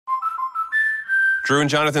Drew and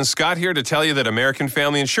Jonathan Scott here to tell you that American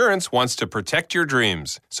Family Insurance wants to protect your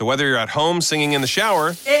dreams. So whether you're at home singing in the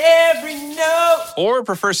shower, every note, or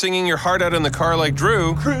prefer singing your heart out in the car like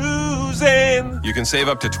Drew, cruising, you can save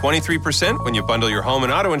up to 23% when you bundle your home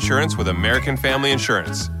and auto insurance with American Family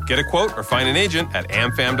Insurance. Get a quote or find an agent at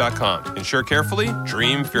amfam.com. Insure carefully,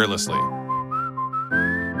 dream fearlessly.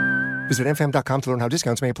 Visit amfam.com to learn how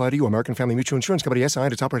discounts may apply to you. American Family Mutual Insurance Company, SI,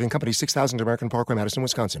 and its operating company, 6000 American Parkway, Madison,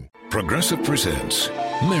 Wisconsin. Progressive presents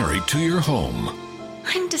Married to Your Home.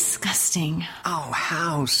 I'm disgusting. Oh,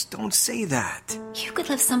 House, don't say that. You could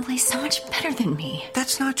live someplace so much better than me.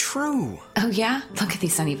 That's not true. Oh, yeah? Look at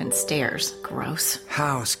these uneven stairs. Gross.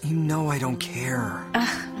 House, you know I don't care.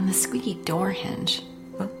 Ugh, and the squeaky door hinge.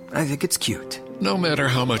 Well, I think it's cute. No matter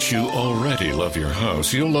how much you already love your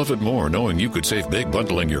house, you'll love it more knowing you could save big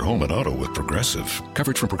bundling your home and auto with Progressive.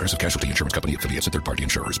 Coverage from Progressive Casualty Insurance Company, affiliates, and third-party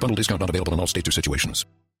insurers. Bundle discount not available in all states or situations.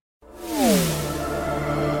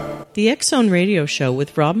 The X Zone Radio Show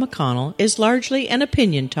with Rob McConnell is largely an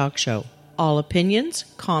opinion talk show. All opinions,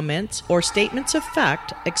 comments, or statements of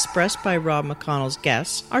fact expressed by Rob McConnell's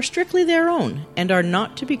guests are strictly their own and are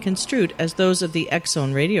not to be construed as those of the X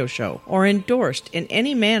Zone Radio Show or endorsed in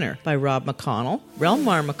any manner by Rob McConnell,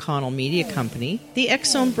 Relmar McConnell Media Company, the X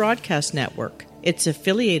Zone Broadcast Network, its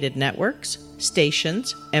affiliated networks,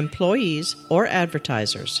 stations, employees, or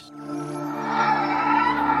advertisers.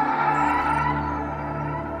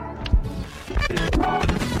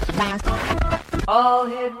 All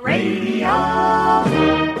Hit Radio.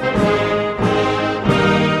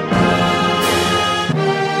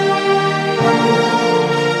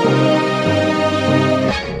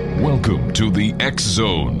 Welcome to the X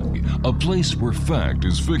Zone, a place where fact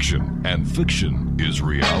is fiction and fiction is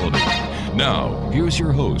reality. Now, here's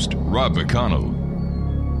your host, Rob McConnell.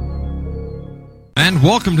 And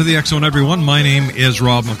welcome to the X Zone, everyone. My name is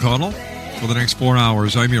Rob McConnell. For the next 4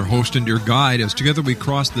 hours, I'm your host and your guide as together we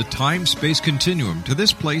cross the time-space continuum to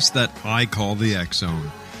this place that I call the X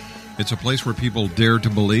Zone. It's a place where people dare to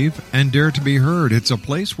believe and dare to be heard. It's a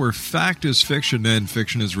place where fact is fiction and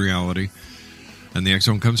fiction is reality. And the X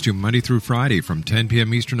Zone comes to you Monday through Friday from 10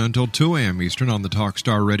 p.m. Eastern until 2 a.m. Eastern on the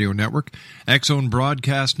Talkstar Radio Network, X Zone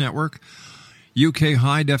Broadcast Network, UK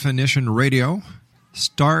High Definition Radio,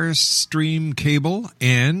 Starstream Cable,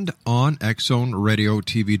 and on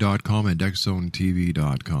XZoneRadioTV.com and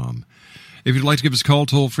XZoneTV.com. If you'd like to give us a call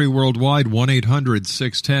toll-free worldwide,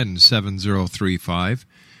 1-800-610-7035.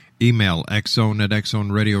 Email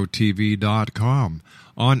xzone@xzoneradiotv.com.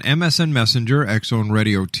 On MSN Messenger,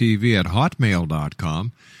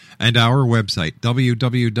 xzoneradiotv@hotmail.com. And our website,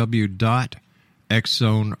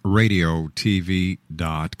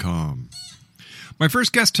 www.xzoneradiotv.com. My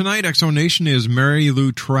first guest tonight, X Zone Nation, is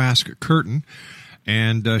Marilou Trask-Curtin,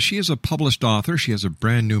 and she is a published author. She has a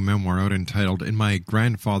brand new memoir out entitled In My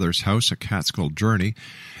Grandfather's House, A Catskill Journey.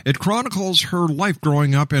 It chronicles her life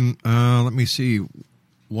growing up in,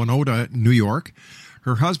 Winona, New York.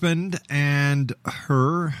 Her husband and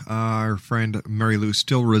her friend Marilou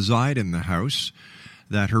still reside in the house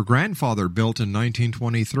that her grandfather built in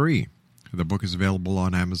 1923. The book is available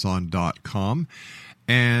on Amazon.com,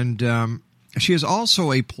 and she is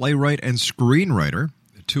also a playwright and screenwriter.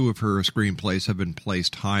 2 of her screenplays have been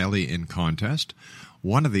placed highly in contest.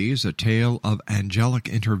 One of these, A Tale of Angelic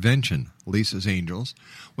Intervention, Lisa's Angels,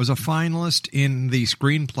 was a finalist in the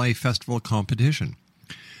Screenplay Festival competition.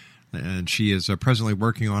 And she is presently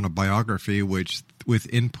working on a biography with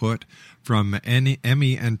input from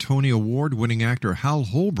Emmy and Tony Award-winning actor Hal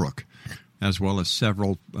Holbrook, as well as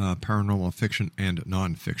several paranormal fiction and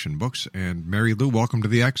nonfiction books. And Marilou, welcome to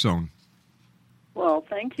the X Zone. Well,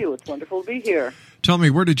 thank you. It's wonderful to be here. Tell me,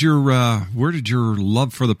 where did your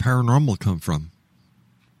love for the paranormal come from?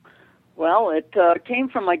 Well, it came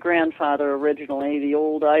from my grandfather originally, the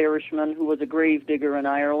old Irishman who was a grave digger in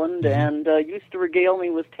Ireland, and used to regale me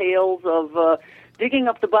with tales of digging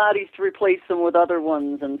up the bodies to replace them with other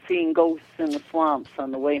ones and seeing ghosts in the swamps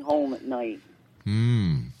on the way home at night.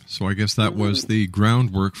 So I guess that was the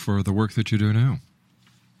groundwork for the work that you do now.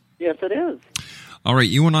 Yes, it is. All right,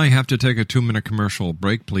 you and I have to take a 2-minute commercial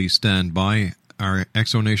break. Please stand by. Our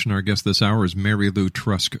X Zone Nation, our guest this hour is Marilou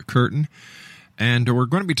Trask-Curtin, and we're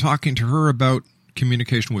going to be talking to her about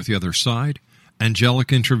communication with the other side,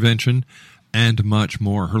 angelic intervention, and much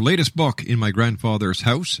more. Her latest book, In My Grandfather's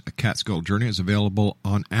House, A Catskill Journey, is available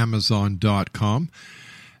on Amazon.com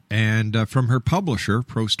and from her publisher,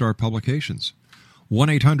 ProStar Publications.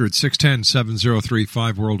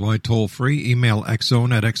 1-800-610-7035 worldwide toll-free. Email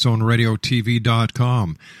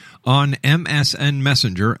xzone@xzoneradiotv.com. On MSN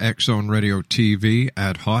Messenger,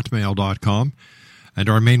 xzoneradiotv@hotmail.com. and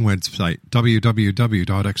our main website,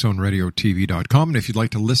 www.xzoneradiotv.com. And if you'd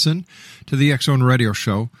like to listen to the X Zone Radio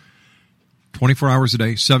Show 24 hours a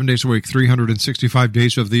day, 7 days a week, 365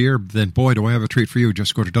 days of the year, then boy, do I have a treat for you.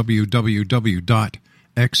 Just go to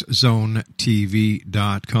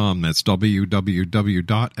www.xzonetv.com. That's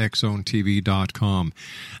www.xzonetv.com.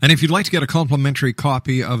 And if you'd like to get a complimentary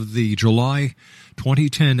copy of the July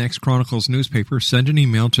 2010 X Chronicles newspaper, send an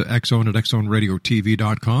email to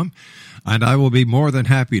xzone@xzoneradiotv.com, and I will be more than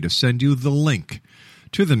happy to send you the link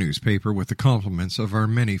to the newspaper with the compliments of our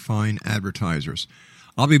many fine advertisers.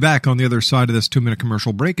 I'll be back on the other side of this 2-minute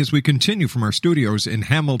commercial break as we continue from our studios in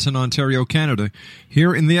Hamilton, Ontario, Canada,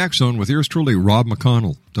 here in the X Zone with yours truly, Rob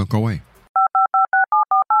McConnell. Don't go away.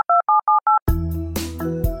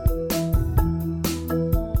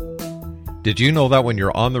 Did you know that when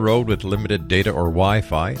you're on the road with limited data or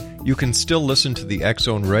Wi-Fi, you can still listen to the X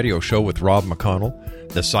Zone Radio Show with Rob McConnell,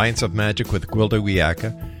 The Science of Magic with Gwilda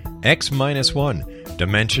Wiyaka, X-1,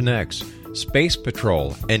 Dimension X, Space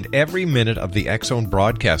Patrol, and every minute of the X Zone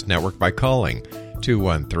broadcast network by calling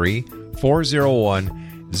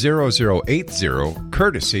 213-401-0080,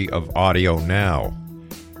 courtesy of Audio Now.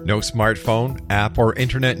 No smartphone, app, or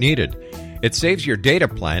internet needed. It saves your data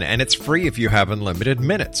plan, and it's free if you have unlimited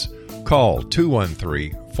minutes. Call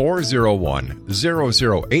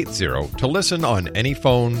 213-401-0080 to listen on any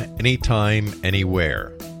phone, anytime,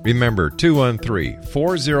 anywhere. Remember,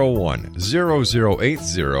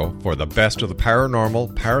 213-401-0080 for the best of the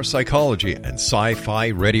paranormal, parapsychology, and sci-fi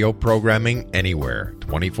radio programming anywhere,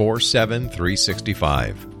 24/7,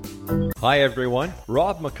 365. Hi everyone,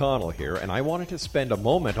 Rob McConnell here, and I wanted to spend a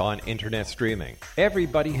moment on internet streaming.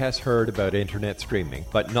 Everybody has heard about internet streaming,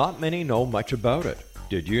 but not many know much about it.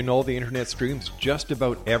 Did you know the internet streams just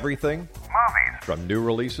about everything? Movies. From new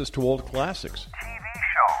releases to old classics. TV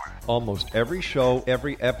shows. Almost every show,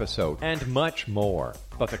 every episode, and much more.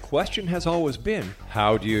 But the question has always been,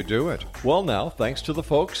 how do you do it? Well now, thanks to the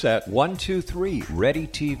folks at 123 Ready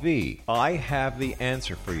TV, I have the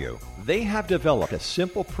answer for you. They have developed a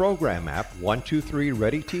simple program app, 123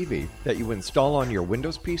 Ready TV, that you install on your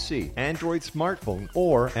Windows PC, Android smartphone,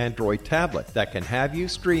 or Android tablet that can have you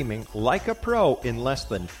streaming like a pro in less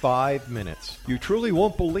than 5 minutes. You truly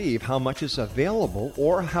won't believe how much is available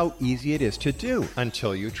or how easy it is to do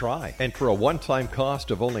until you try. And for a one-time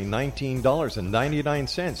cost of only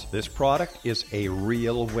 $19.99, this product is a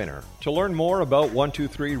real winner. To learn more about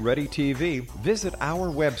 123 Ready TV, visit our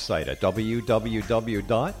website at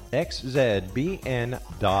www.xzbn.net.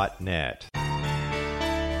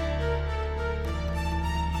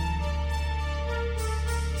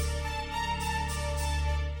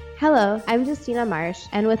 Hello, I'm Justina Marsh,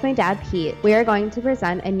 and with my dad Pete, we are going to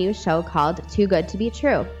present a new show called Too Good to Be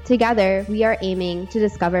True. Together, we are aiming to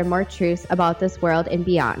discover more truths about this world and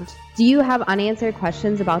beyond. Do you have unanswered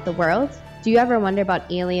questions about the world? Do you ever wonder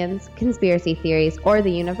about aliens, conspiracy theories, or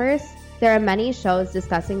the universe? There are many shows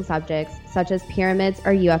discussing subjects such as pyramids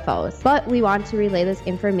or UFOs, but we want to relay this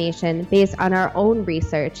information based on our own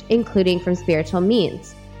research, including from spiritual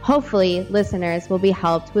means. Hopefully, listeners will be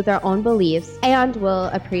helped with their own beliefs and will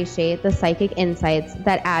appreciate the psychic insights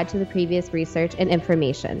that add to the previous research and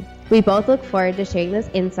information. We both look forward to sharing this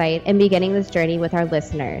insight and beginning this journey with our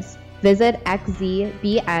listeners. Visit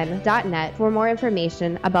xzbn.net for more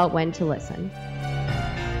information about when to listen.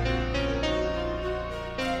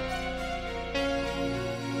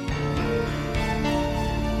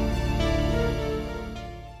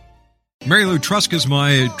 Marilou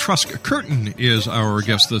Trask-Curtin is our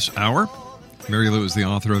guest this hour. Marilou is the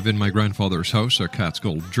author of In My Grandfather's House, a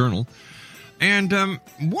Catskill journal. And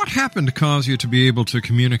what happened to cause you to be able to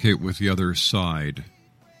communicate with the other side?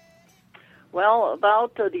 Well,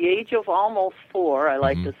 about the age of almost 4, I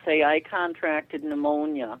like to say, I contracted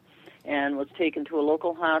pneumonia and was taken to a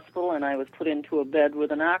local hospital, and I was put into a bed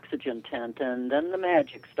with an oxygen tent, and then the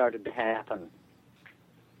magic started to happen.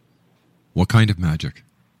 What kind of magic?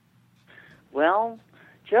 Well,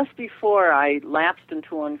 just before I lapsed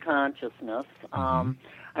into unconsciousness, I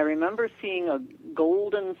remember seeing a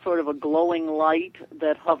golden, sort of a glowing light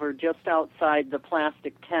that hovered just outside the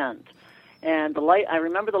plastic tent. And the light, I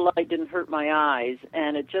remember the light didn't hurt my eyes,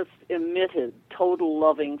 and it just emitted total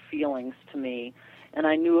loving feelings to me, and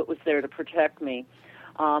I knew it was there to protect me.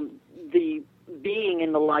 The being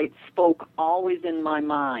in the light spoke always in my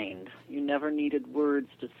mind. You never needed words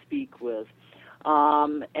to speak with.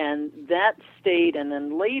 And that stayed, and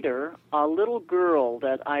then later, a little girl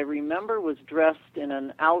that I remember was dressed in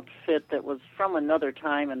an outfit that was from another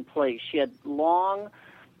time and place. She had long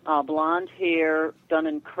blonde hair done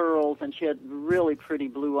in curls, and she had really pretty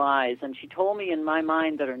blue eyes, and she told me in my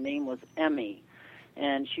mind that her name was Emmy.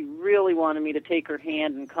 and she really wanted me to take her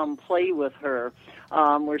hand and come play with her,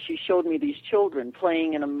 where she showed me these children playing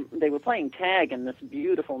they were playing tag in this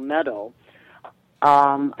beautiful meadow.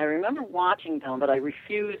 I remember watching them, but I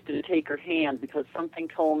refused to take her hand because something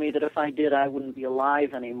told me that if I did, I wouldn't be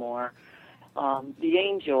alive anymore. The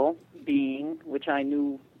angel being, which I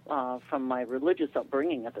knew from my religious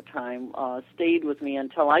upbringing at the time, stayed with me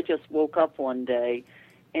until I just woke up one day.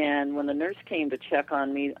 And when the nurse came to check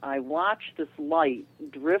on me, I watched this light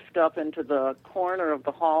drift up into the corner of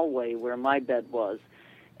the hallway where my bed was.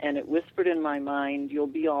 And it whispered in my mind, "You'll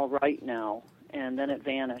be all right now." And then it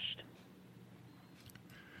vanished.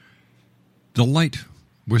 The light,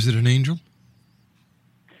 was it an angel?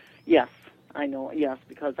 Yes, I know. Yes,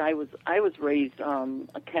 because I was raised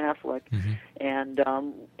a Catholic, and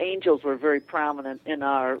angels were very prominent in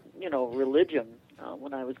our religion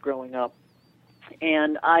when I was growing up.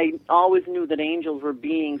 And I always knew that angels were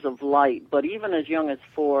beings of light. But even as young as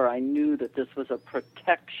 4, I knew that this was a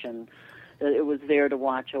protection, that it was there to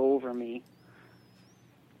watch over me.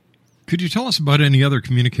 Could you tell us about any other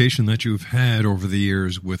communication that you've had over the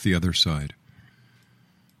years with the other side?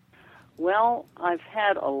 Well, I've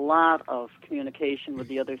had a lot of communication with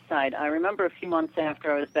the other side. I remember a few months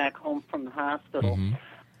after I was back home from the hospital,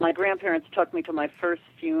 my grandparents took me to my first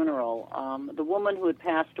funeral. The woman who had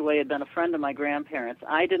passed away had been a friend of my grandparents.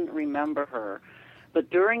 I didn't remember her. But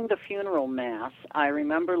during the funeral mass, I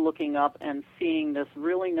remember looking up and seeing this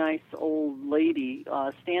really nice old lady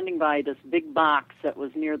standing by this big box that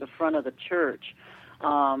was near the front of the church.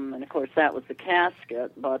 And, of course, that was the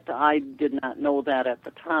casket, but I did not know that at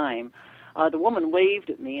the time. The woman waved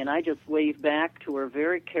at me, and I just waved back to her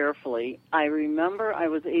very carefully. I remember I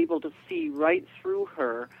was able to see right through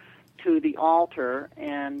her to the altar,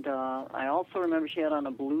 and I also remember she had on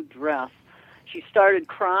a blue dress. She started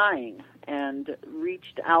crying and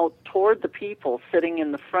reached out toward the people sitting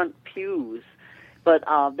in the front pews, but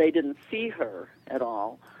they didn't see her at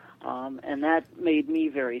all. And that made me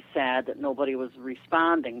very sad that nobody was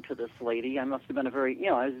responding to this lady. I must have been I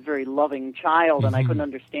was a very loving child, and I couldn't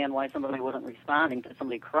understand why somebody wasn't responding to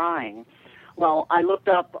somebody crying. Well, I looked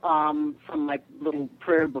up from my little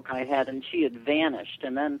prayer book I had, and she had vanished.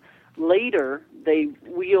 And then later, they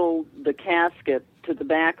wheeled the casket to the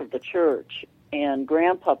back of the church, and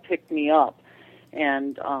Grandpa picked me up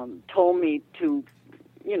and told me to,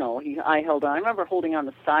 I held on. I remember holding on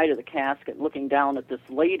the side of the casket, looking down at this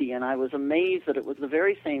lady, and I was amazed that it was the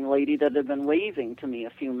very same lady that had been waving to me a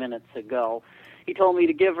few minutes ago. He told me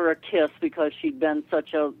to give her a kiss because she'd been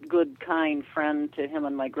such a good, kind friend to him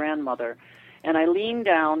and my grandmother. And I leaned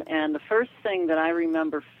down, and the first thing that I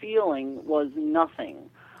remember feeling was nothing.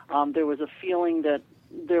 There was a feeling that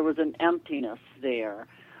there was an emptiness there.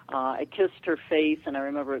 I kissed her face, and I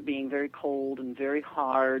remember it being very cold and very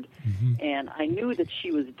hard. And I knew that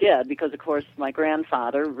she was dead because, of course, my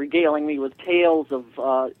grandfather, regaling me with tales of,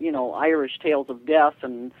 Irish tales of death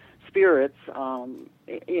and spirits,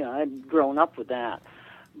 I'd grown up with that.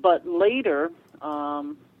 But later,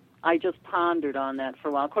 I just pondered on that for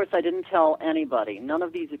a while. Of course, I didn't tell anybody. None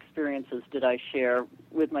of these experiences did I share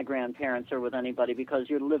with my grandparents or with anybody because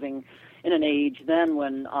you're living in an age then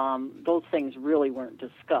when those things really weren't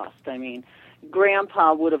discussed. I mean,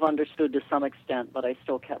 Grandpa would have understood to some extent, but I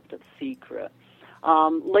still kept it secret.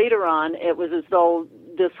 Later on, it was as though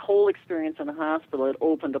this whole experience in the hospital had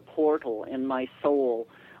opened a portal in my soul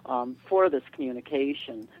for this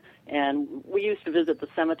communication. And we used to visit the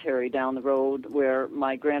cemetery down the road where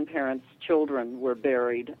my grandparents' children were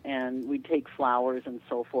buried, and we'd take flowers and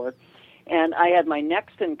so forth. And I had my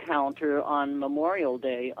next encounter on Memorial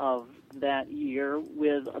Day of that year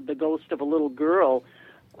with the ghost of a little girl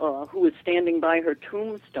who was standing by her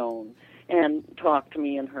tombstone and talked to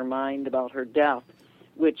me in her mind about her death,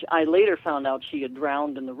 which I later found out she had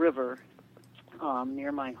drowned in the river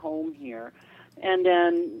near my home here. And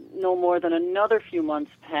then no more than another few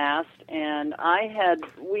months passed, and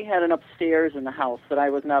we had an upstairs in the house that I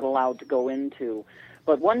was not allowed to go into.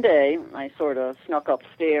 But one day, I sort of snuck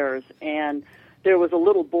upstairs, and there was a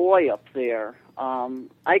little boy up there.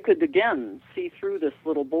 I could, again, see through this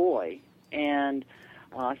little boy. And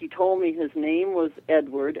he told me his name was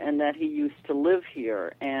Edward and that he used to live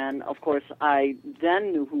here. And, of course, I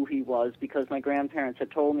then knew who he was because my grandparents had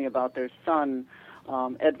told me about their son,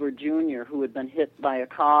 Edward Jr., who had been hit by a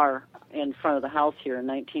car in front of the house here in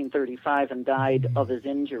 1935 and died of his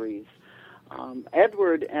injuries.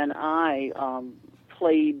 Edward and I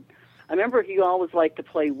played. I remember he always liked to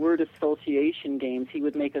play word association games. He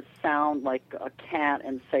would make a sound like a cat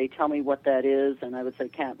and say, "Tell me what that is," and I would say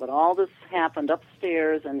cat. But all this happened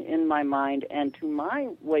upstairs and in my mind, and to my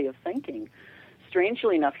way of thinking,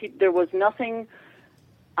 strangely enough, there was nothing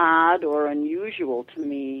odd or unusual to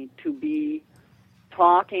me to be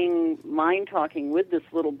talking with this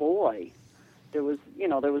little boy. There was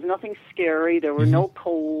nothing scary. There were no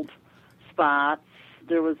cold spots.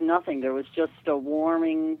 There was nothing. There was just a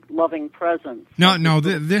warming, loving presence. No,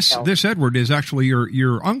 this Edward is actually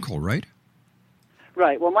your uncle, right?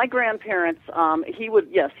 Right. Well, my grandparents, he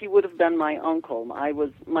would have been my uncle.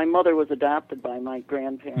 My mother was adopted by my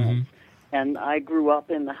grandparents, and I grew up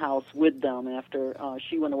in the house with them after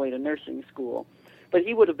she went away to nursing school. But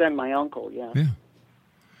he would have been my uncle, yes. Yeah.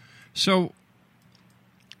 So,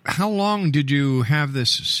 how long did you have this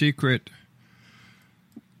secret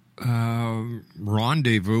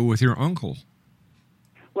rendezvous with your uncle?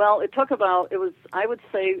 Well, it took about when I was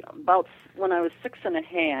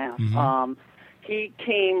 6.5. He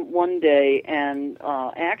came one day and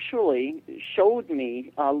actually showed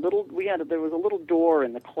me a little. There was a little door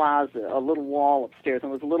in the closet, a little wall upstairs, and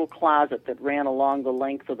there was a little closet that ran along the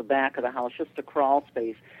length of the back of the house, just a crawl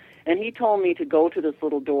space. And he told me to go to this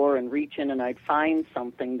little door and reach in, and I'd find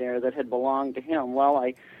something there that had belonged to him. Well,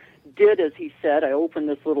 I did as he said. I opened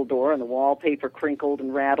this little door, and the wallpaper crinkled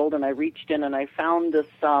and rattled, and I reached in and I found this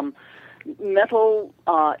metal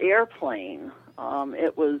airplane.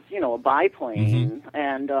 It was, a biplane,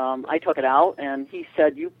 and I took it out, and he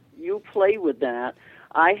said, "You play with that.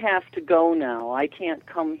 I have to go now. I can't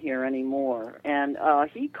come here anymore." And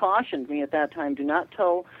he cautioned me at that time, do not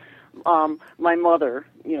tell my mother,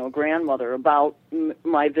 grandmother, about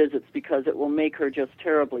my visits because it will make her just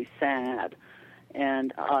terribly sad.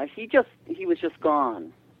 And he was just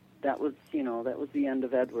gone. That was the end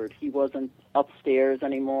of Edward. He wasn't upstairs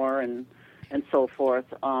anymore, and so forth.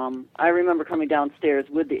 I remember coming downstairs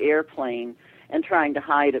with the airplane and trying to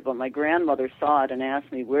hide it, but my grandmother saw it and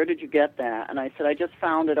asked me, "Where did you get that?" And I said, "I just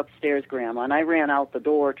found it upstairs, Grandma." And I ran out the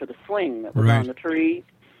door to the swing that was on the tree,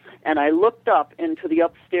 and I looked up into the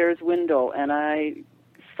upstairs window, and I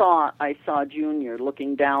saw Junior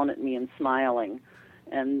looking down at me and smiling,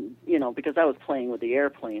 and because I was playing with the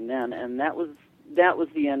airplane then, and that was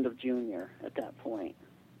the end of Junior at that point.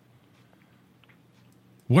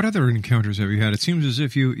 What other encounters have you had? It seems as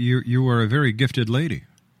if you are a very gifted lady.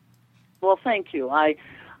 Well, thank you. I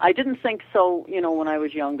didn't think so, when I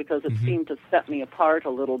was young, because it seemed to set me apart a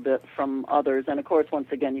little bit from others. And, of course,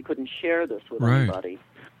 once again, you couldn't share this with anybody.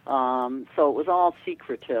 So it was all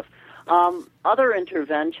secretive. Other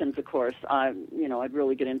interventions, of course, I'd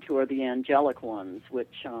really get into are the angelic ones,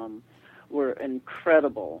 which were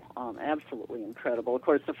incredible, absolutely incredible. Of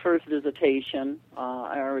course, the first visitation,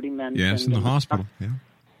 I already mentioned. Yes, in the hospital, yeah.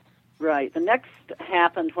 Right. The next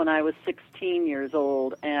happened when I was 16 years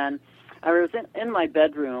old, and I was in my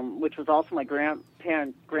bedroom, which was also my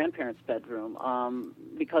grandparents' bedroom,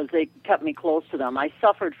 because they kept me close to them. I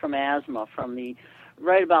suffered from asthma from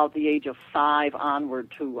right about the age of 5 onward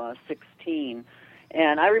to 16.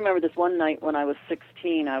 And I remember this one night when I was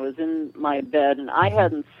 16, I was in my bed, and I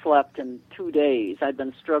hadn't slept in 2 days. I'd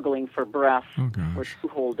been struggling for breath for 2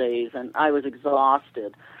 whole days, and I was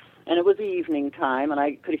exhausted. And it was evening time, and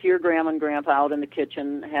I could hear Grandma and Grandpa out in the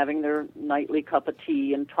kitchen having their nightly cup of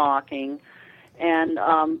tea and talking. And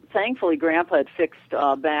thankfully, Grandpa had fixed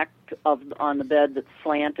back on the bed that's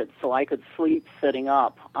slanted so I could sleep sitting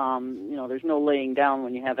up. There's no laying down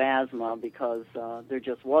when you have asthma because there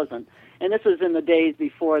just wasn't. And this was in the days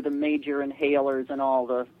before the major inhalers and all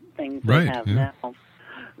the things they have now.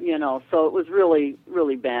 So it was really,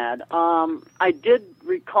 really bad. I did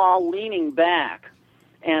recall leaning back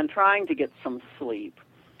and trying to get some sleep.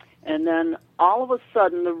 And then all of a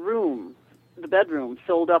sudden the bedroom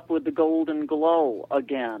filled up with the golden glow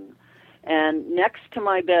again. And next to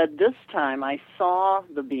my bed this time I saw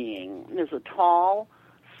the being. There's a tall,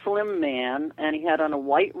 slim man, and he had on a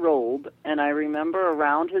white robe, and I remember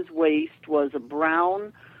around his waist was a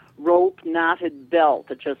brown rope knotted belt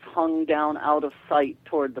that just hung down out of sight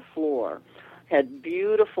toward the floor. Had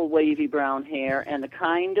beautiful wavy brown hair and the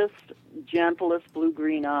kindest, gentlest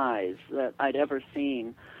blue-green eyes that I'd ever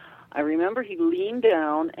seen. I remember he leaned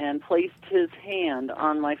down and placed his hand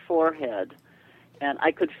on my forehead, and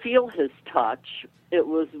I could feel his touch. It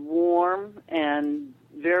was warm and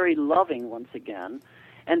very loving once again.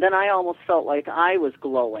 And then I almost felt like I was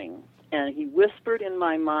glowing. And he whispered in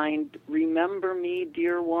my mind, "Remember me,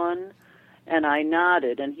 dear one?" And I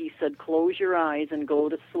nodded, and he said, "Close your eyes and go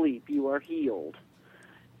to sleep. You are healed."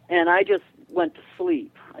 And I just went to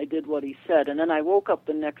sleep. I did what he said. And then I woke up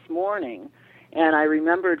the next morning, and I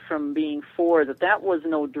remembered from being 4 that was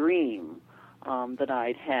no dream that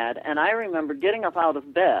I'd had. And I remember getting up out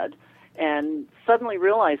of bed and suddenly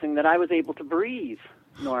realizing that I was able to breathe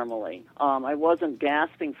normally. I wasn't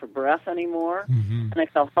gasping for breath anymore, Mm-hmm. and I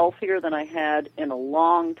felt healthier than I had in a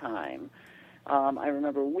long time. I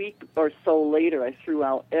remember a week or so later, I threw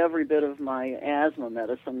out every bit of my asthma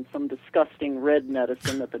medicine, some disgusting red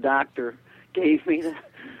medicine that the doctor gave me.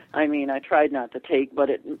 I tried not to take, but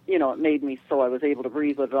it made me so I was able to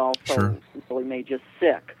breathe, but it also really made you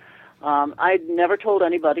sick. I'd never told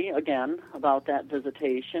anybody again about that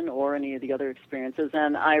visitation or any of the other experiences,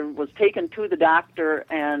 and I was taken to the doctor,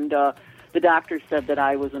 and the doctor said that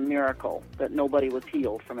I was a miracle, that nobody was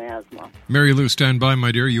healed from asthma. Marilou, stand by,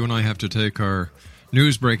 my dear. You and I have to take our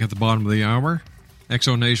news break at the bottom of the hour.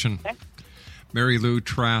 Exo Nation. Okay. Marilou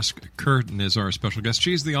Trask-Curtin is our special guest.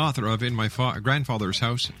 She's the author of In My Grandfather's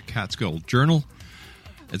House, Catskill Journal.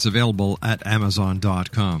 It's available at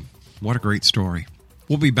Amazon.com. What a great story.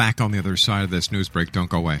 We'll be back on the other side of this news break. Don't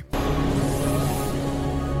go away.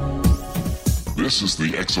 This is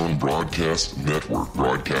the X-Zone Broadcast Network,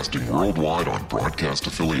 broadcasting worldwide on broadcast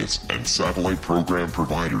affiliates and satellite program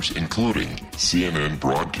providers, including CNN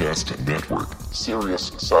Broadcast Network,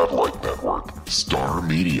 Sirius Satellite Network, Star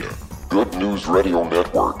Media, Good News Radio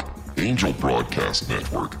Network, Angel Broadcast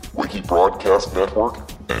Network, Wiki Broadcast Network,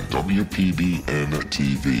 and WPBN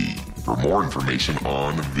TV. For more information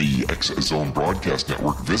on the X-Zone Broadcast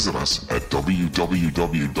Network, visit us at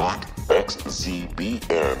www.xzbn.net.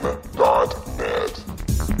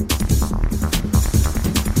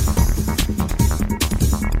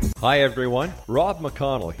 Hi everyone, Rob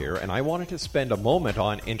McConnell here, and I wanted to spend a moment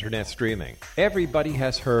on internet streaming. Everybody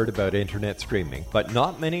has heard about internet streaming, but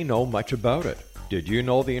not many know much about it. Did you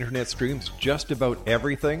know the internet streams just about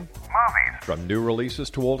everything? Movies. From new releases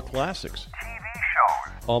to old classics. TV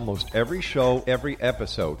shows. Almost every show, every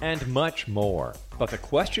episode, and much more. But the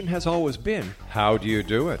question has always been, how do you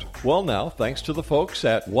do it? Well now, thanks to the folks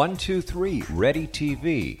at 123 Ready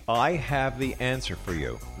TV, I have the answer for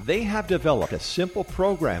you. They have developed a simple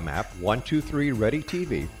program app, 123 Ready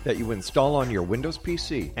TV, that you install on your Windows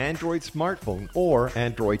PC, Android smartphone, or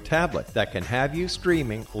Android tablet that can have you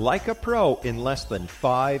streaming like a pro in less than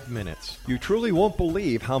 5 minutes. You truly won't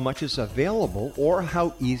believe how much is available or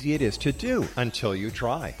how easy it is to do until you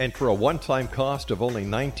try. And for a one-time cost of only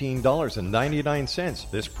 $19.99,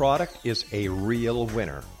 this product is a real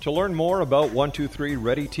winner. To learn more about 123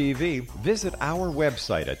 Ready TV, visit our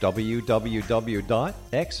website at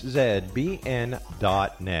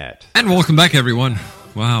www.xzbn.net. And welcome back, everyone.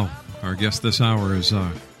 Wow, our guest this hour has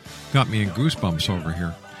got me in goosebumps over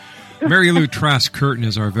here. Marilou Trask-Curtin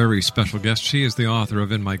is our very special guest. She is the author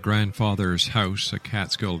of In My Grandfather's House, a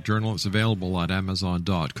Catskill Journal. It's available at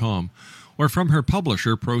Amazon.com or from her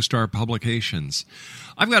publisher, ProStar Publications.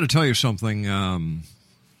 I've got to tell you something,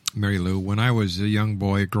 Marilou. When I was a young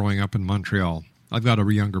boy growing up in Montreal, I've got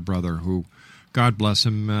a younger brother who, God bless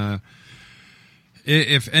him,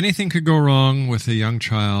 if anything could go wrong with a young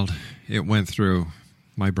child, it went through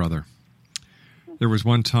my brother. There was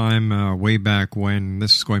one time way back when,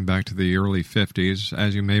 this is going back to the early 50s,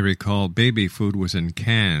 as you may recall, baby food was in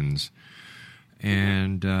cans.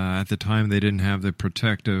 And at the time, they didn't have the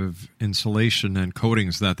protective insulation and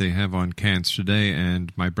coatings that they have on cans today.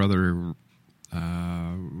 And my brother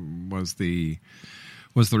was the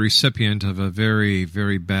recipient of a very,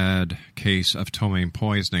 very bad case of ptomaine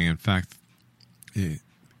poisoning. In fact,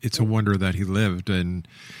 it's a wonder that he lived. And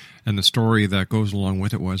the story that goes along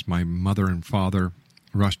with it was my mother and father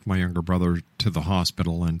rushed my younger brother to the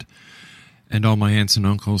hospital, and all my aunts and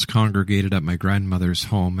uncles congregated at my grandmother's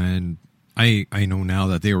home, and I know now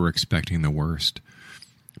that they were expecting the worst.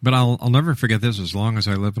 But I'll never forget this as long as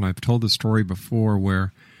I live, and I've told the story before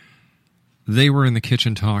where they were in the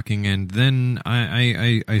kitchen talking, and then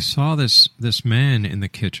I saw this man in the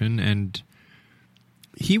kitchen, and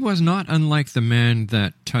he was not unlike the man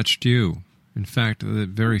that touched you. In fact,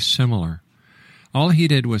 very similar. All he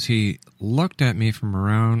did was he looked at me from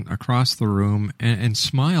across the room and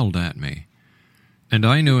smiled at me. And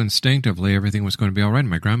I knew instinctively everything was going to be all right.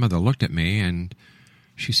 My grandmother looked at me and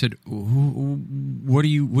she said, "What are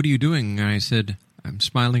you doing?" And I said, "I'm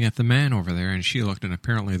smiling at the man over there." And she looked, and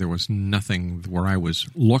apparently there was nothing where I was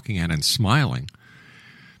looking at and smiling.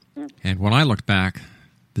 And when I looked back,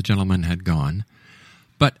 the gentleman had gone.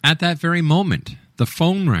 But at that very moment, the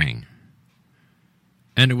phone rang.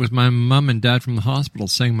 And it was my mom and dad from the hospital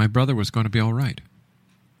saying my brother was going to be all right.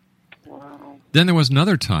 Wow. Then there was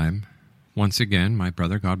another time, once again, my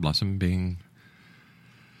brother, God bless him, being...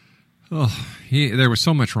 there was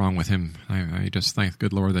so much wrong with him. I just thank the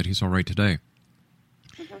good Lord that he's all right today.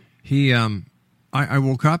 Mm-hmm. I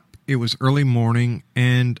woke up, it was early morning,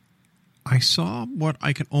 and I saw what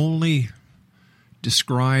I can only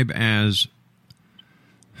describe as...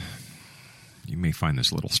 you may find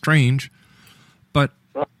this a little strange, but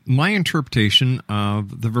my interpretation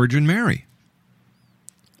of the Virgin Mary.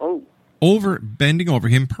 Oh. Bending over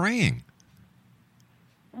him praying.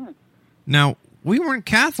 Now, we weren't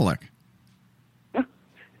Catholic.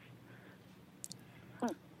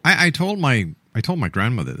 I told my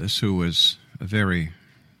grandmother this, who was a very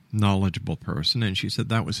knowledgeable person, and she said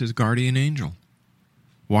that was his guardian angel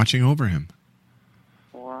watching over him.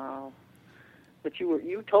 Wow. But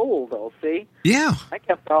you told, though, see? Yeah. I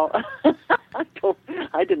kept all...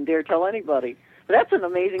 I didn't dare tell anybody. But that's an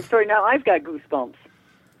amazing story. Now I've got goosebumps.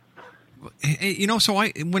 You know, so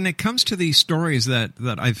when it comes to these stories that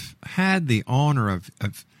I've had the honor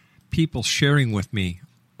of people sharing with me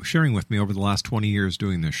over the last 20 years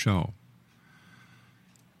doing this show,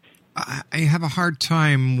 I have a hard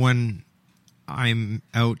time when I'm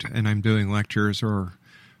out and I'm doing lectures or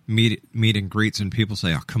meet and greets and people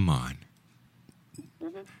say, "Oh, come on.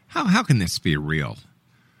 Mm-hmm. How can this be real?"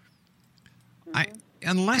 Mm-hmm.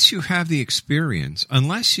 Unless you have the experience,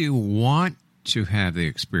 unless you want to have the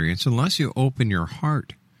experience, unless you open your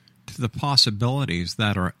heart to the possibilities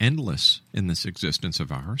that are endless in this existence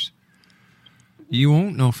of ours, you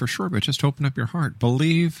won't know for sure, but just open up your heart.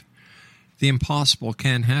 Believe the impossible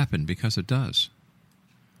can happen, because it does.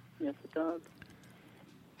 Yes, it does.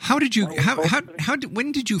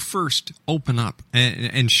 When did you first open up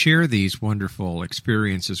and share these wonderful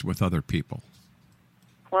experiences with other people?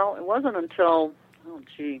 Well, it wasn't until,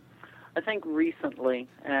 I think recently,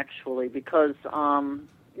 actually, because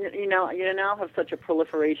you now have such a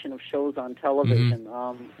proliferation of shows on television.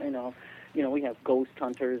 Mm-hmm. We have ghost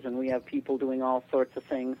hunters and we have people doing all sorts of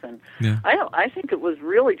things. And yeah. I think it was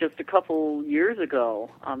really just a couple years ago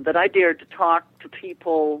that I dared to talk to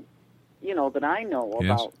people, that I know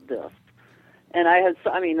about this. And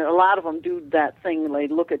a lot of them do that thing. They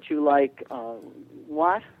look at you like,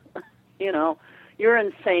 what? You're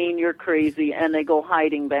insane, you're crazy, and they go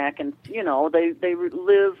hiding back, and they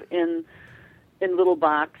live in little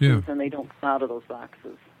boxes, and they don't come out of those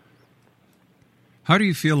boxes. How do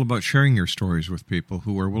you feel about sharing your stories with people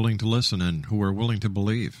who are willing to listen and who are willing to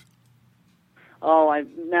believe? Oh, I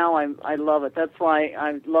love it. That's why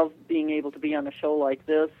I love being able to be on a show like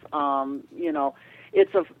this.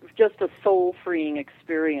 It's just a soul freeing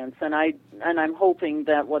experience, and I'm hoping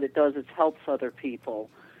that what it does is helps other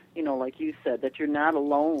people. Like you said, that you're not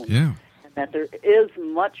alone. Yeah. And that there is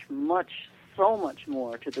so much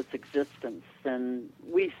more to this existence than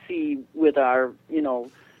we see with our,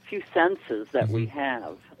 few senses that we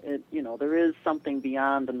have. There is something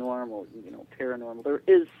beyond the normal, paranormal. There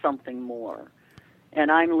is something more.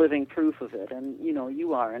 And I'm living proof of it. And,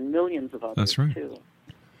 you are, and millions of others, That's right. too.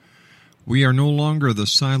 We are no longer the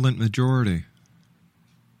silent majority.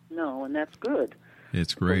 No, and that's good.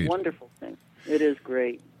 It's great. It's a wonderful thing. It is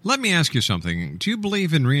great. Let me ask you something. Do you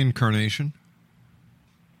believe in reincarnation?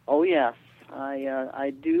 Oh, yes.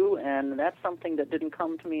 I do, and that's something that didn't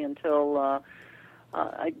come to me until,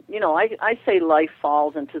 I say life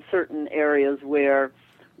falls into certain areas where,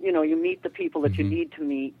 you meet the people that you need to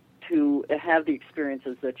meet to have the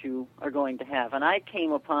experiences that you are going to have. And I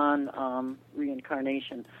came upon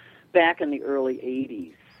reincarnation back in the early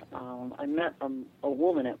 80s. I met a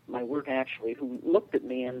woman at my work, actually, who looked at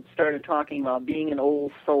me and started talking about being an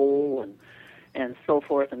old soul and so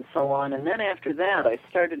forth and so on. And then after that, I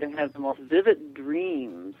started to have the most vivid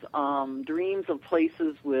dreams, dreams of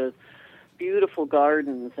places with beautiful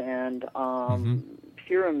gardens and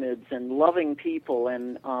pyramids and loving people.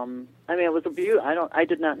 And it was I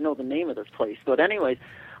did not know the name of this place, but anyways,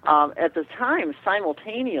 at the time,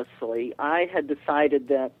 simultaneously, I had decided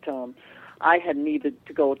that I had needed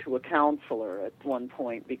to go to a counselor at one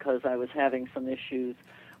point because I was having some issues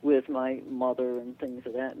with my mother and things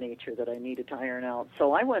of that nature that I needed to iron out.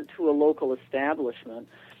 So I went to a local establishment,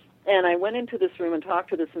 and I went into this room and talked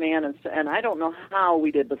to this man, and I don't know how we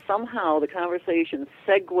did, but somehow the conversation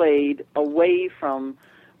segued away from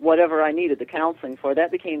whatever I needed the counseling for. That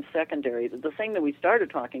became secondary. The thing that we started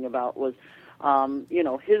talking about was,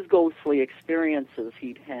 his ghostly experiences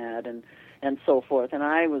he'd had and so forth. And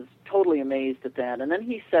I was totally amazed at that. And then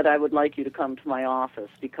he said, I would like you to come to my office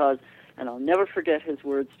because, and I'll never forget his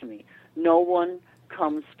words to me, no one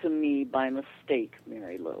comes to me by mistake,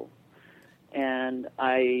 Marilou. And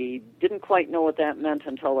I didn't quite know what that meant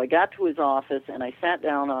until I got to his office and I sat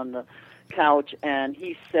down on the couch and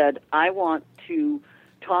he said, I want to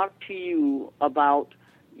talk to you about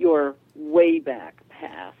your way back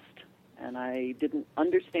past. And I didn't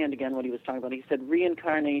understand again what he was talking about. He said,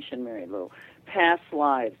 reincarnation, Marilou, past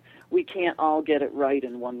lives. we can't all get it right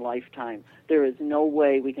in one lifetime. There is no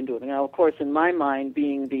way we can do it. Now, of course, in my mind,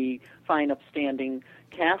 being the fine, upstanding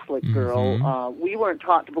Catholic girl, we weren't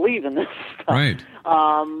taught to believe in this stuff. Right.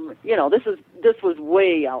 This was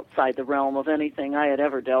way outside the realm of anything I had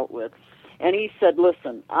ever dealt with. And he said,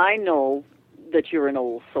 listen, I know that you're an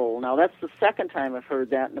old soul. Now, that's the second time I've heard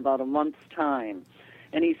that in about a month's time.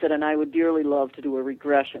 And he said, and I would dearly love to do a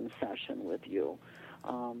regression session with you.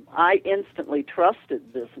 I instantly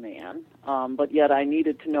trusted this man, but yet I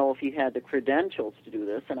needed to know if he had the credentials to do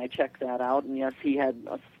this, and I checked that out, and yes, he had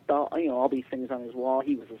all these things on his wall.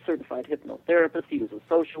 He was a certified hypnotherapist, he was a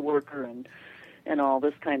social worker, and all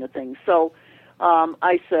this kind of thing. So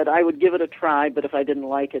I said I would give it a try, but if I didn't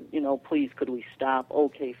like it, please could we stop?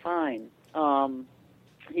 Okay, fine.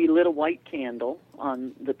 He lit a white candle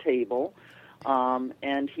on the table,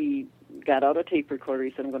 and he got out a tape recorder.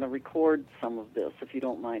 He said, I'm going to record some of this, if you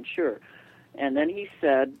don't mind. Sure. And then he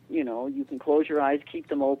said, you can close your eyes, keep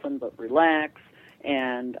them open, but relax,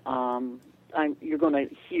 and you're going to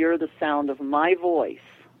hear the sound of my voice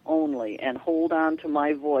only, and hold on to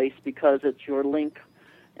my voice because it's your link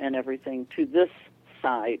and everything to this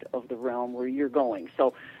side of the realm where you're going.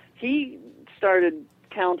 So he started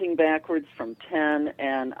counting backwards from 10,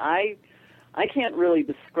 and I can't really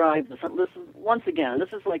describe this. This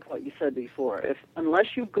is like what you said before. Unless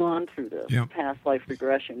you've gone through this past life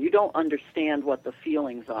regression, you don't understand what the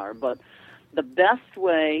feelings are. But the best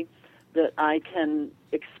way that I can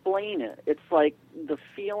explain it, it's like the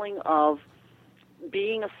feeling of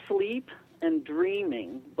being asleep and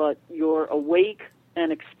dreaming, but you're awake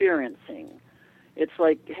and experiencing. It's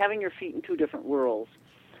like having your feet in two different worlds.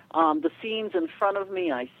 The scenes in front of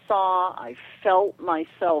me, I felt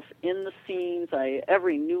myself in the scenes,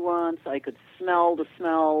 every nuance, I could smell the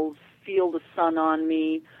smells, feel the sun on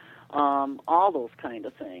me, all those kind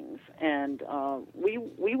of things. And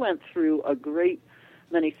we went through a great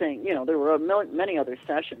many things. There were many other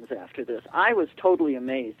sessions after this. I was totally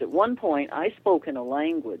amazed. At one point, I spoke in a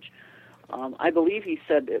language. I believe he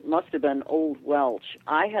said it must have been Old Welsh.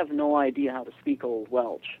 I have no idea how to speak Old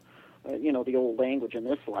Welsh. The old language in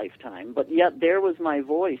this lifetime. But yet there was my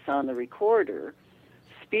voice on the recorder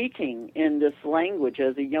speaking in this language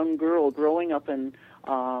as a young girl growing up in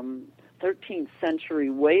 13th century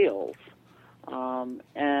Wales.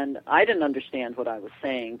 And I didn't understand what I was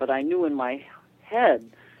saying, but I knew in my head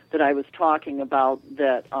that I was talking about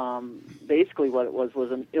that basically what it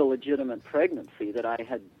was an illegitimate pregnancy that I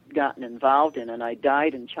had gotten involved in, and I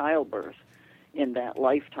died in childbirth in that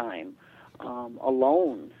lifetime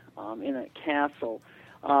alone. In a castle,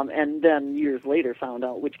 and then years later found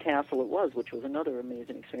out which castle it was, which was another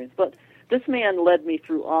amazing experience. But this man led me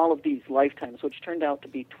through all of these lifetimes, which turned out to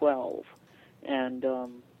be 12. And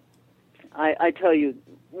I tell you,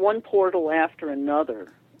 one portal after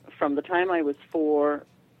another, from the time I was 4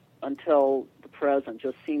 until the present,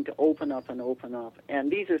 just seemed to open up and open up.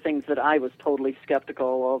 And these are things that I was totally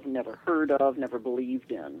skeptical of, never heard of, never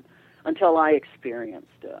believed in, until I experienced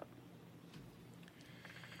it.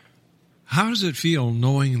 How does it feel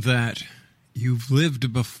knowing that you've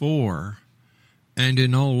lived before and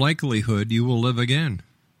in all likelihood you will live again?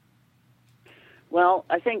 Well,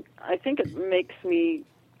 I think it makes me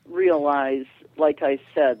realize, like I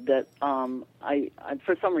said, that I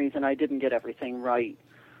for some reason I didn't get everything right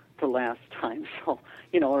the last time, so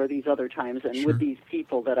or these other times, and with these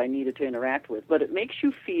people that I needed to interact with. But it makes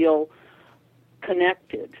you feel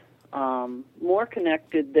connected, more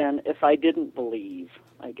connected than if I didn't believe,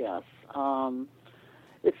 I guess.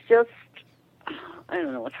 It's just, I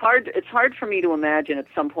don't know. It's hard for me to imagine at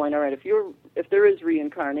some point. All right, if there is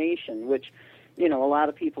reincarnation, which a lot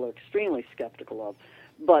of people are extremely skeptical of,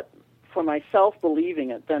 but for myself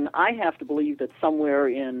believing it, then I have to believe that somewhere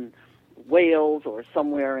in Wales or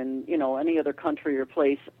somewhere in any other country or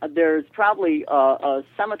place, there's probably a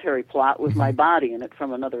cemetery plot with my body in it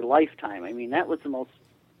from another lifetime. I mean, that was the most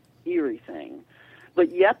eerie thing.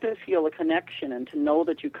 But yet to feel a connection and to know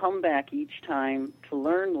that you come back each time to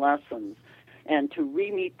learn lessons and to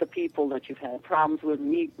re-meet the people that you've had problems with,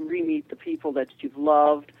 re-meet the people that you've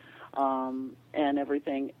loved, and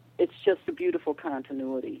everything. It's just a beautiful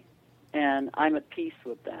continuity, and I'm at peace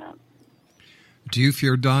with that. Do you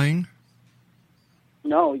fear dying?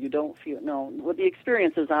 No, you don't fear. No, with the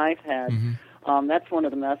experiences I've had, that's one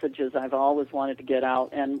of the messages I've always wanted to get out,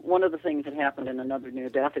 and one of the things that happened in another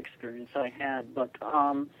near-death experience I had. But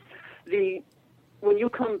when you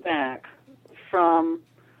come back from,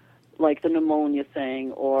 like, the pneumonia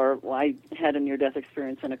thing, or I had a near-death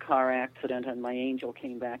experience in a car accident and my angel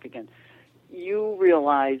came back again, you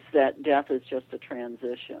realize that death is just a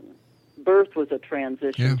transition. Birth was a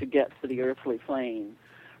transition to get to the earthly plane.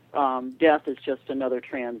 death is just another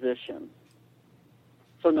transition.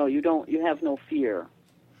 So no, you have no fear.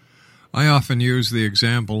 I often use the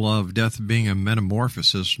example of death being a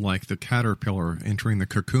metamorphosis, like the caterpillar entering the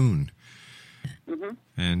cocoon. Mm-hmm.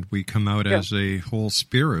 And we come out as a whole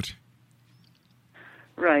spirit.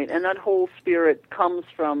 Right, and that whole spirit comes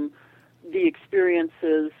from the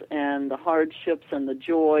experiences and the hardships and the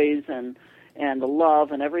joys and the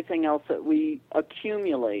love and everything else that we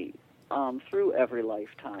accumulate through every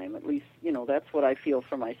lifetime. At least, that's what I feel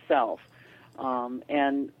for myself.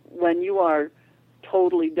 And when you are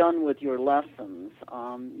totally done with your lessons,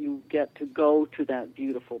 you get to go to that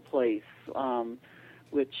beautiful place,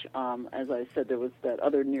 which, as I said, there was that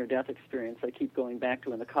other near-death experience I keep going back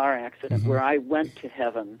to in the car accident, where I went to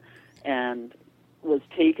heaven and was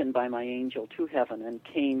taken by my angel to heaven and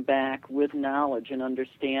came back with knowledge and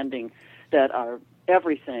understanding that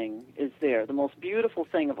everything is there. The most beautiful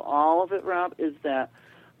thing of all of it, Rob, is that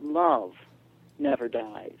love never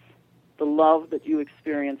dies. The love that you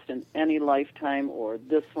experienced in any lifetime or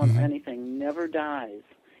this one, anything, never dies.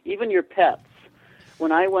 Even your pets.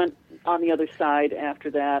 When I went on the other side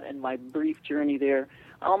after that and my brief journey there,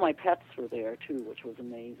 all my pets were there too, which was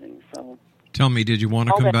amazing. So, tell me, did you want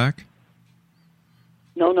to come back?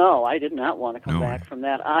 No, I did not want to come back from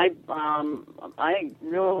that. I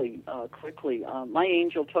really quickly, my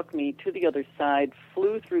angel took me to the other side,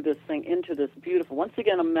 flew through this thing into this beautiful, once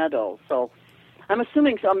again, a meadow. So I'm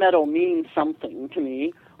assuming a meadow means something to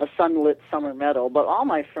me, a sunlit summer meadow. But all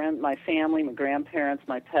my friends, my family, my grandparents,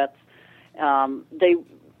 my pets,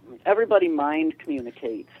 everybody mind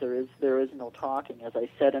communicates. There is no talking, as I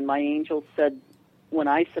said. And my angel said, when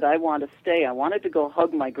I said I want to stay, I wanted to go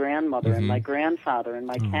hug my grandmother and my grandfather and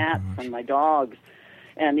my cats and my dogs.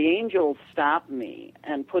 And the angel stopped me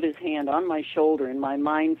and put his hand on my shoulder, and my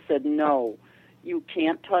mind said, no, you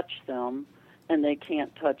can't touch them, and they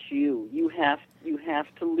can't touch you. You have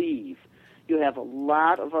to leave. You have a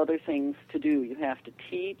lot of other things to do. You have to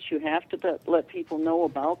teach. You have to let people know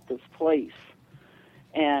about this place.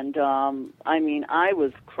 And, I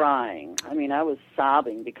was crying. I was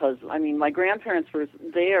sobbing because, my grandparents were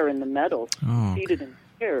there in the meadow, seated in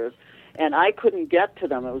chairs, and I couldn't get to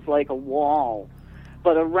them. It was like a wall.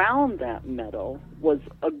 But around that meadow was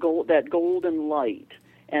that golden light,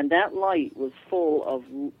 and that light was full of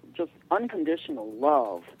just unconditional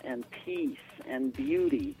love and peace and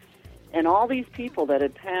beauty. And all these people that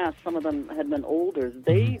had passed, some of them had been older,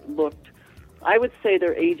 they looked, I would say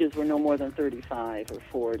their ages were no more than 35 or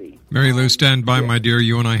 40. Marilou, stand by, my dear.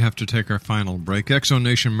 You and I have to take our final break.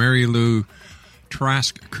 Exonation Marilou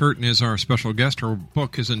Trask-Curtin is our special guest. Her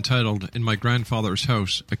book is entitled In My Grandfather's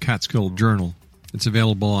House, A Catskill Journal. It's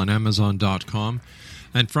available on Amazon.com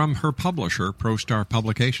and from her publisher, ProStar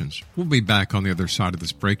Publications. We'll be back on the other side of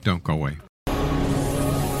this break. Don't go away.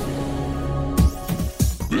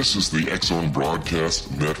 This is the X-Zone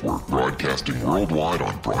Broadcast Network, broadcasting worldwide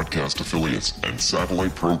on broadcast affiliates and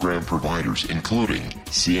satellite program providers, including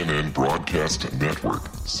CNN Broadcast Network,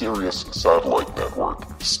 Sirius Satellite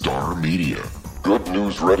Network, Star Media, Good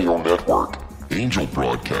News Radio Network, Angel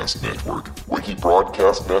Broadcast Network, Wiki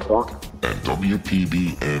Broadcast Network, and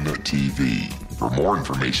WPBN TV. For more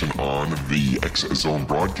information on the X-Zone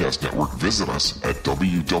Broadcast Network, visit us at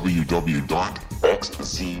www.xzbn.net.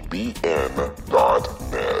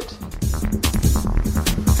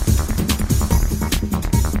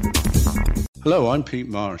 Hello, I'm Pete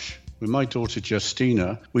Marsh. With my daughter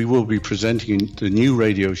Justina, we will be presenting the new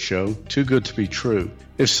radio show, Too Good to Be True.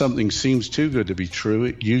 If something seems too good to be true,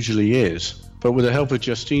 it usually is. But with the help of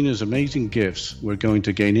Justina's amazing gifts, we're going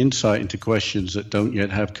to gain insight into questions that don't yet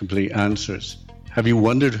have complete answers. Have you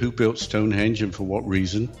wondered who built Stonehenge and for what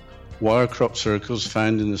reason? Why are crop circles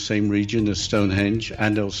found in the same region as Stonehenge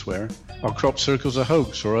and elsewhere? Are crop circles a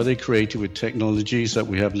hoax, or are they created with technologies that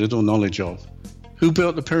we have little knowledge of? Who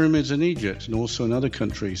built the pyramids in Egypt and also in other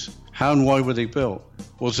countries? How and why were they built?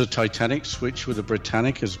 Was the Titanic switched with the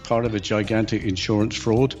Britannic as part of a gigantic insurance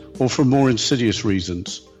fraud, or for more insidious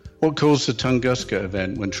reasons? What caused the Tunguska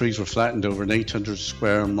event when trees were flattened over an 800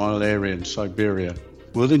 square mile area in Siberia?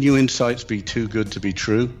 Will the new insights be too good to be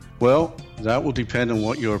true? Well, that will depend on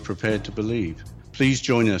what you are prepared to believe. Please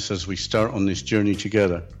join us as we start on this journey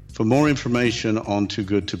together. For more information on Too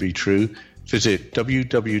Good to Be True, visit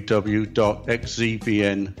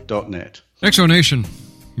www.xzbn.net. Exonation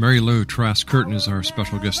Marilou Trask-Curtin is our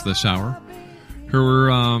special guest this hour. Her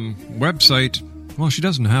website, well, she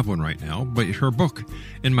doesn't have one right now, but her book,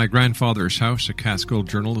 In My Grandfather's House, A Catskill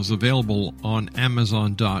Journal, is available on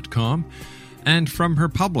Amazon.com. And from her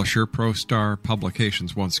publisher, ProStar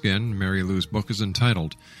Publications, once again, Marilou's book is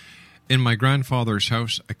entitled In My Grandfather's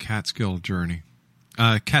House, A Catskill Journey.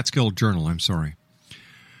 Catskill Journal, I'm sorry.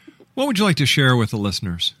 What would you like to share with the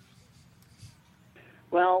listeners?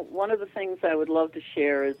 Well, one of the things I would love to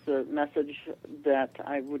share is the message that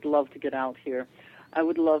I would love to get out here. I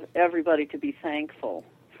would love everybody to be thankful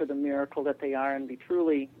for the miracle that they are and be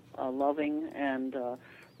truly loving and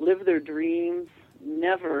live their dreams.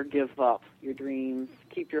 Never give up your dreams.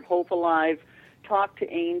 Keep your hope alive. Talk to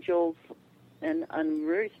angels. And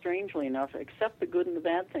very strangely enough, accept the good and the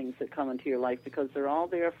bad things that come into your life because they're all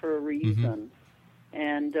there for a reason.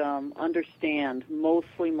 And understand,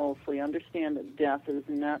 mostly understand that death is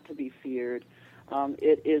not to be feared.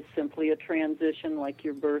 It is simply a transition like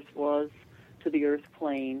your birth was to the earth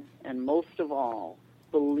plane. And most of all,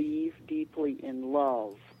 believe deeply in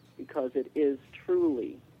love because it is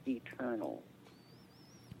truly eternal.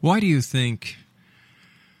 Why do you think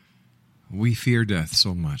we fear death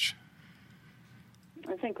so much?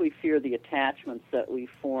 I think we fear the attachments that we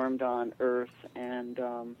formed on Earth, and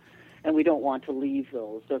we don't want to leave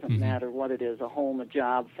those. Doesn't matter what it is, a home, a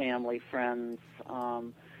job, family, friends.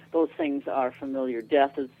 Those things are familiar.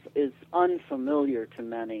 Death is unfamiliar to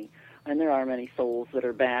many, and there are many souls that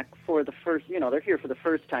are back for the first, they're here for the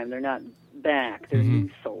first time. They're not back. They're new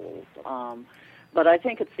souls. But I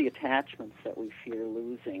think it's the attachments that we fear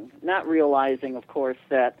losing, not realizing, of course,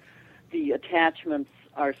 that the attachments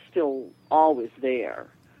are still always there,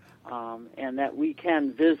 and that we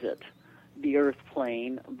can visit the earth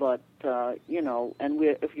plane, but, and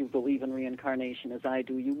if you believe in reincarnation as I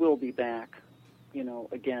do, you will be back,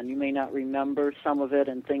 again. You may not remember some of it,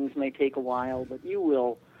 and things may take a while, but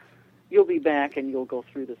you'll be back and you'll go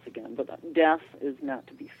through this again. But death is not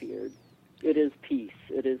to be feared. It is peace.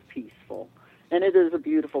 It is peaceful. And it is a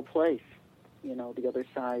beautiful place. The other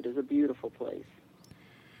side is a beautiful place.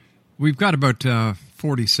 We've got about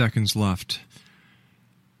 40 seconds left.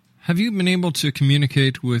 Have you been able to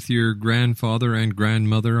communicate with your grandfather and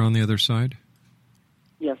grandmother on the other side?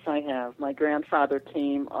 Yes, I have. My grandfather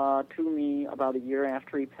came to me about a year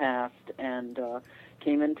after he passed and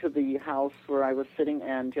came into the house where I was sitting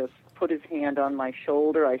and just put his hand on my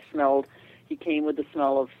shoulder. He came with the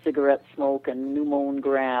smell of cigarette smoke and new mown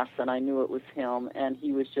grass, and I knew it was him, and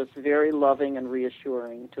he was just very loving and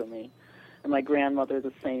reassuring to me. And my grandmother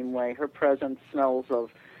the same way. Her presence smells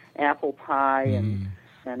of apple pie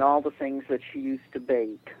and all the things that she used to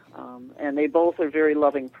bake. And they both are very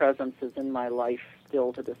loving presences in my life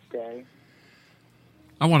still to this day.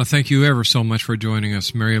 I want to thank you ever so much for joining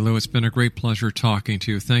us, Marilou. It's been a great pleasure talking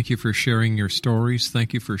to you. Thank you for sharing your stories.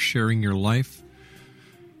 Thank you for sharing your life.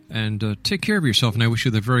 And take care of yourself, and I wish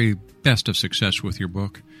you the very best of success with your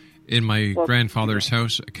book. In my grandfather's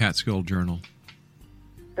house, a Catskill Journal.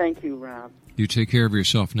 Thank you, Rob. You take care of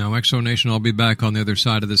yourself now. Exo Nation, I'll be back on the other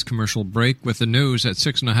side of this commercial break with the news at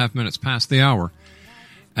 6.5 minutes past the hour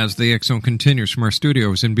as the X Zone continues from our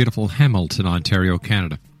studios in beautiful Hamilton, Ontario,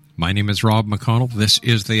 Canada. My name is Rob McConnell. This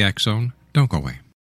is the X Zone. Don't go away.